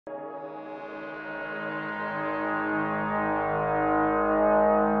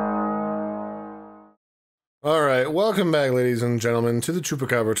Alright, welcome back ladies and gentlemen to the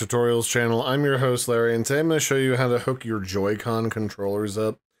Chupacabra tutorials channel. I'm your host Larry, and today I'm going to show you how to hook your Joy-Con controllers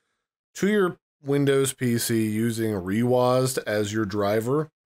up to your Windows PC using reWASD as your driver.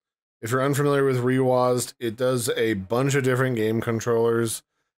 If you're unfamiliar with reWASD, it does a bunch of different game controllers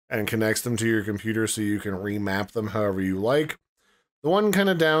and connects them to your computer so you can remap them however you like. The one kind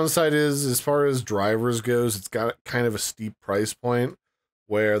of downside is, as far as drivers goes, it's got kind of a steep price point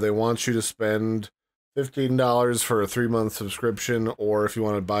where they want you to spend $15 for a 3-month subscription, or if you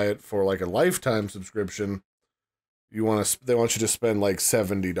want to buy it for like a lifetime subscription, they want you to spend like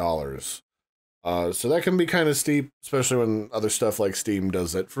 $70. So that can be kind of steep, especially when other stuff like Steam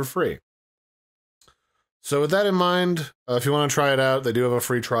does it for free. So with that in mind, if you want to try it out, they do have a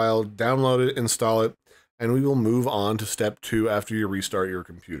free trial. Download it, install it, and we will move on to step 2 after you restart your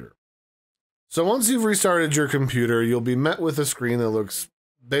computer. So once you've restarted your computer, you'll be met with a screen that looks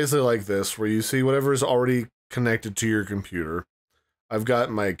basically like this, where you see whatever is already connected to your computer. I've got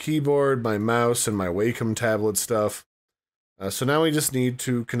my keyboard, my mouse, and my Wacom tablet stuff. So now we just need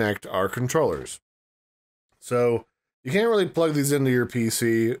to connect our controllers. So you can't really plug these into your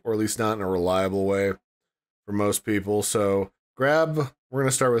PC, or at least not in a reliable way for most people. So we're going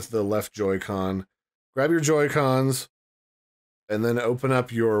to start with the left Joy-Con. Grab your Joy-Cons, and then open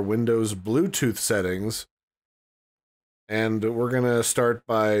up your Windows Bluetooth settings. And we're going to start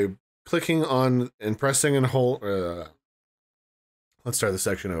by clicking on and pressing and hold. Let's start the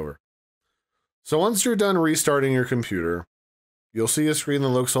section over. So once you're done restarting your computer, you'll see a screen that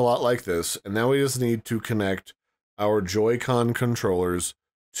looks a lot like this. And now we just need to connect our Joy-Con controllers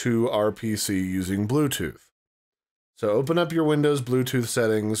to our PC using Bluetooth. So open up your Windows Bluetooth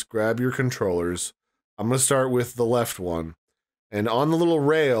settings, grab your controllers. I'm going to start with the left one. And on the little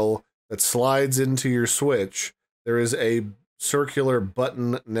rail that slides into your switch, there is a circular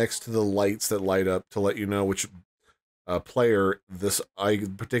button next to the lights that light up to let you know which player this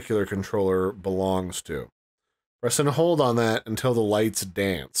particular controller belongs to. Press and hold on that until the lights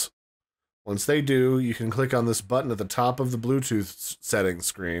dance. Once they do, you can click on this button at the top of the Bluetooth settings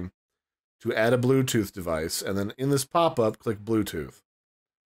screen to add a Bluetooth device, and then in this pop-up, click Bluetooth.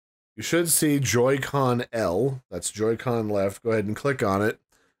 You should see Joy-Con L, that's Joy-Con left. Go ahead and click on it,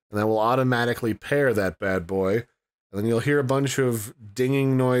 and that will automatically pair that bad boy. And then you'll hear a bunch of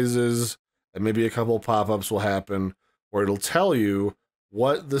dinging noises, and maybe a couple pop-ups will happen, where it'll tell you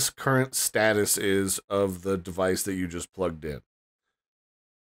what this current status is of the device that you just plugged in.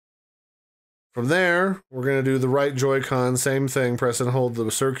 From there, we're going to do the right Joy-Con, same thing, press and hold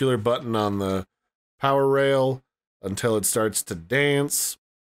the circular button on the power rail until it starts to dance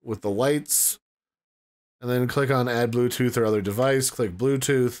with the lights, and then click on Add Bluetooth or other device, click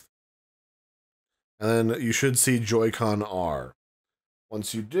Bluetooth, and then you should see Joy-Con R.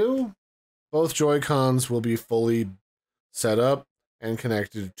 Once you do, both Joy-Cons will be fully set up and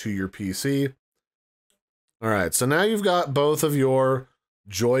connected to your PC. Alright, so now you've got both of your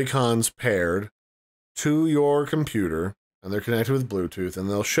Joy-Cons paired to your computer, and they're connected with Bluetooth, and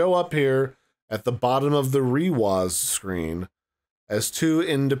they'll show up here at the bottom of the reWASD screen as two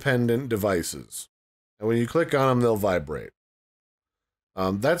independent devices. And when you click on them, they'll vibrate.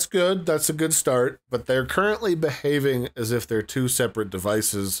 That's good. That's a good start, but they're currently behaving as if they're two separate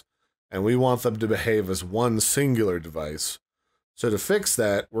devices, and we want them to behave as one singular device. So to fix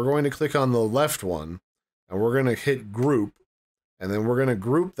that, we're going to click on the left one, and we're going to hit Group, and then we're going to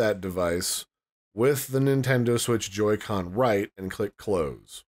group that device with the Nintendo Switch Joy-Con right and click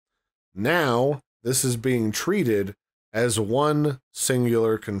Close. Now, this is being treated as one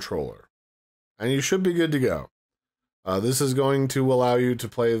singular controller, and you should be good to go. This is going to allow you to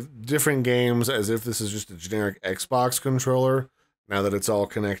play different games as if this is just a generic Xbox controller, now that it's all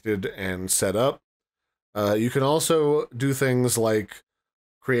connected and set up. You can also do things like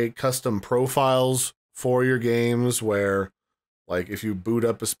create custom profiles for your games where, like, if you boot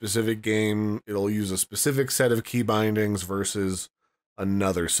up a specific game, it'll use a specific set of key bindings versus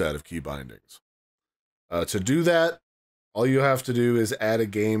another set of key bindings. To do that, all you have to do is add a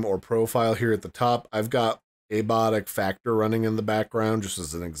game or profile here at the top. I've got Abiotic Factor running in the background, just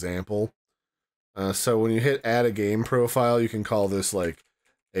as an example. So when you hit add a game profile, you can call this like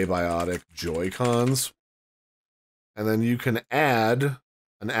Abiotic Joy-Cons. And then you can add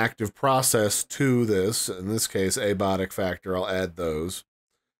an active process to this. In this case, Abiotic Factor, I'll add those.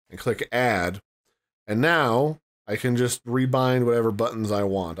 And click add. And now I can just rebind whatever buttons I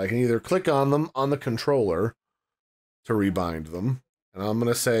want. I can either click on them on the controller to rebind them. And I'm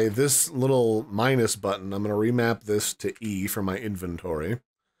going to say this little minus button, I'm going to remap this to E for my inventory.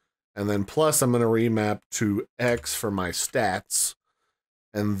 And then plus I'm going to remap to X for my stats.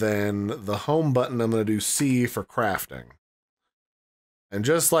 And then the home button, I'm going to do C for crafting. And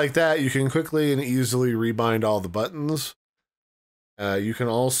just like that, you can quickly and easily rebind all the buttons. You can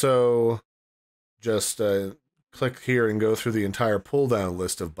also just click here and go through the entire pull-down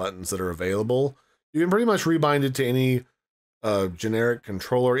list of buttons that are available. You can pretty much rebind it to any generic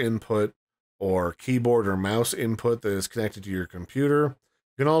controller input or keyboard or mouse input that is connected to your computer.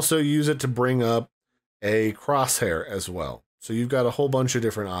 You can also use it to bring up a crosshair as well. So you've got a whole bunch of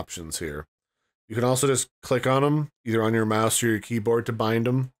different options here. You can also just click on them, either on your mouse or your keyboard, to bind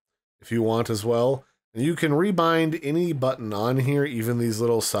them if you want as well. And you can rebind any button on here, even these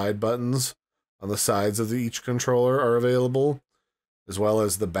little side buttons on the sides of each controller are available, as well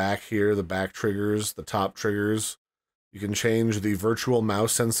as the back here, the back triggers, the top triggers. You can change the virtual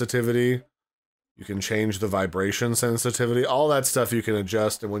mouse sensitivity. You can change the vibration sensitivity. All that stuff you can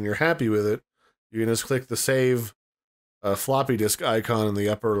adjust, and when you're happy with it, you can just click the save floppy disk icon in the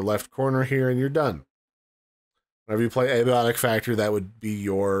upper left corner here, and you're done. Whenever you play Abiotic Factory, that would be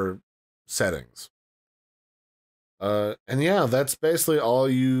your settings. And yeah, that's basically all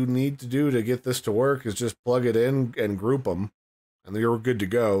you need to do to get this to work, is just plug it in and group them, and you're good to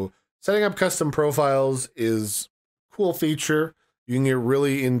go. Setting up custom profiles is a cool feature. You can get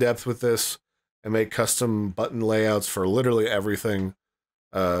really in-depth with this and make custom button layouts for literally everything.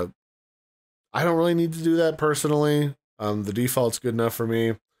 I don't really need to do that personally. The default's good enough for me,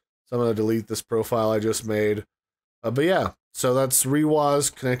 so I'm going to delete this profile I just made. But yeah, so that's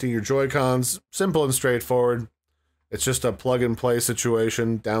reWASD, connecting your Joy-Cons. Simple and straightforward. It's just a plug-and-play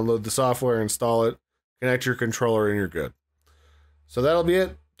situation. Download the software, install it, connect your controller, and you're good. So that'll be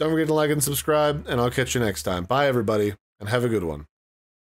it. Don't forget to like and subscribe, and I'll catch you next time. Bye, everybody, and have a good one.